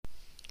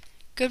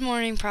Good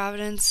morning,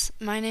 Providence.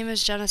 My name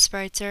is Jenna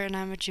Spreitzer, and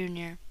I'm a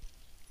junior.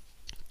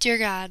 Dear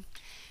God,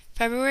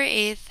 February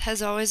 8th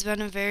has always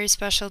been a very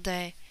special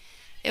day.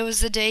 It was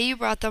the day you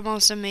brought the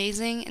most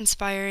amazing,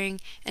 inspiring,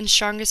 and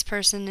strongest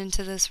person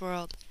into this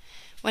world.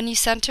 When you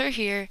sent her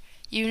here,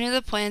 you knew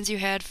the plans you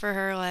had for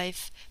her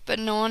life, but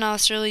no one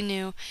else really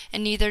knew,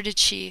 and neither did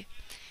she.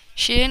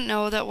 She didn't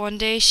know that one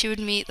day she would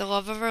meet the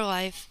love of her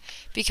life,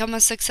 become a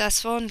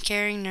successful and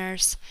caring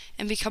nurse,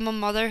 and become a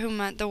mother who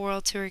meant the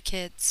world to her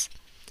kids.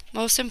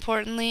 Most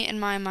importantly,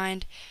 in my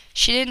mind,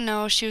 she didn't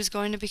know she was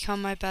going to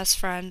become my best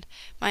friend,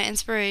 my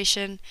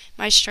inspiration,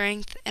 my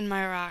strength, and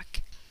my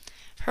rock.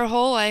 Her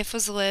whole life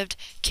was lived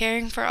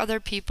caring for other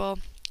people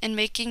and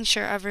making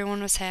sure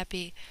everyone was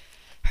happy.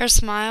 Her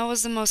smile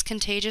was the most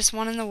contagious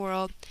one in the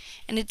world,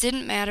 and it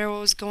didn't matter what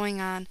was going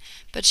on,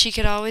 but she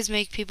could always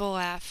make people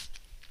laugh.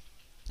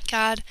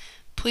 God,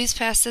 please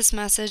pass this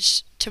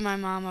message to my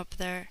mom up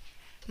there.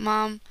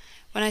 Mom,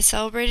 when I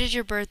celebrated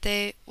your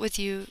birthday with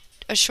you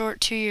a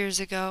short 2 years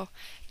ago,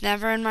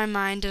 never in my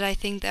mind did I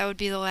think that would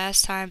be the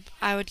last time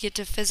I would get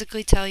to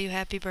physically tell you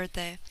happy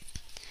birthday.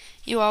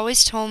 You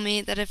always told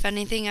me that if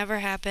anything ever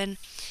happened,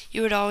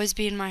 you would always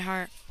be in my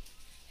heart.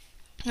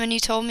 When you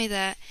told me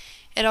that,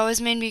 it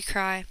always made me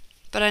cry,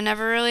 but I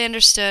never really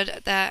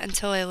understood that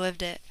until I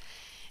lived it.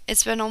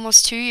 It's been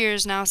almost 2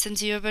 years now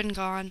since you have been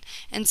gone,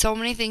 and so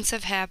many things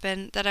have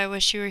happened that I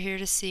wish you were here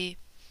to see.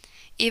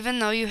 Even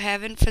though you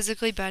haven't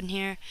physically been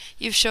here,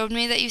 you've showed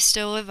me that you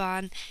still live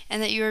on,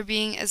 and that you are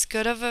being as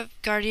good of a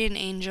guardian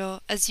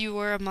angel as you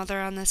were a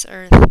mother on this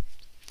earth.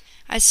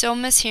 I still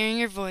miss hearing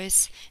your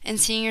voice and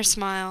seeing your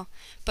smile,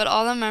 but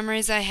all the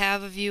memories I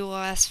have of you will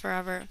last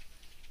forever.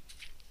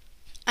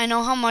 I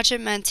know how much it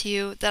meant to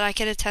you that I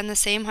could attend the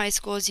same high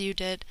school as you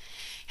did,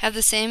 have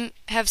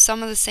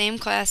some of the same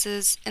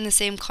classes in the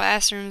same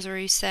classrooms where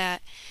you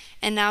sat,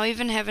 and now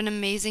even have an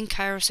amazing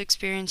Kairos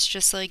experience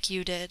just like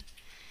you did.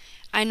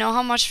 I know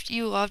how much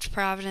you loved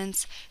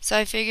Providence, so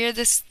I figured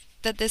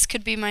that this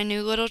could be my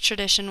new little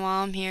tradition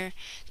while I'm here,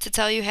 to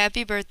tell you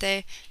happy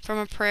birthday from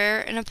a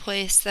prayer in a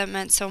place that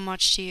meant so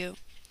much to you.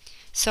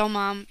 So,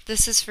 Mom,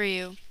 this is for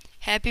you.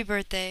 Happy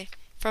birthday.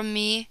 From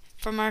me,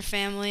 from our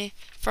family,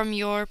 from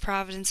your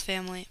Providence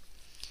family.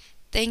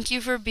 Thank you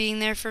for being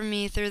there for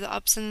me through the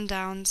ups and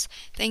downs.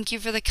 Thank you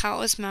for the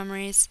countless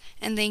memories,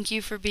 and thank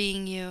you for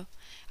being you.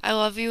 I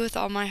love you with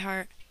all my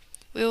heart.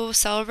 We will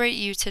celebrate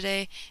you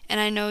today,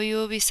 and I know you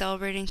will be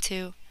celebrating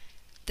too.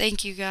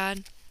 Thank you,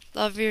 God.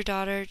 Love your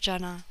daughter,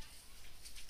 Jenna.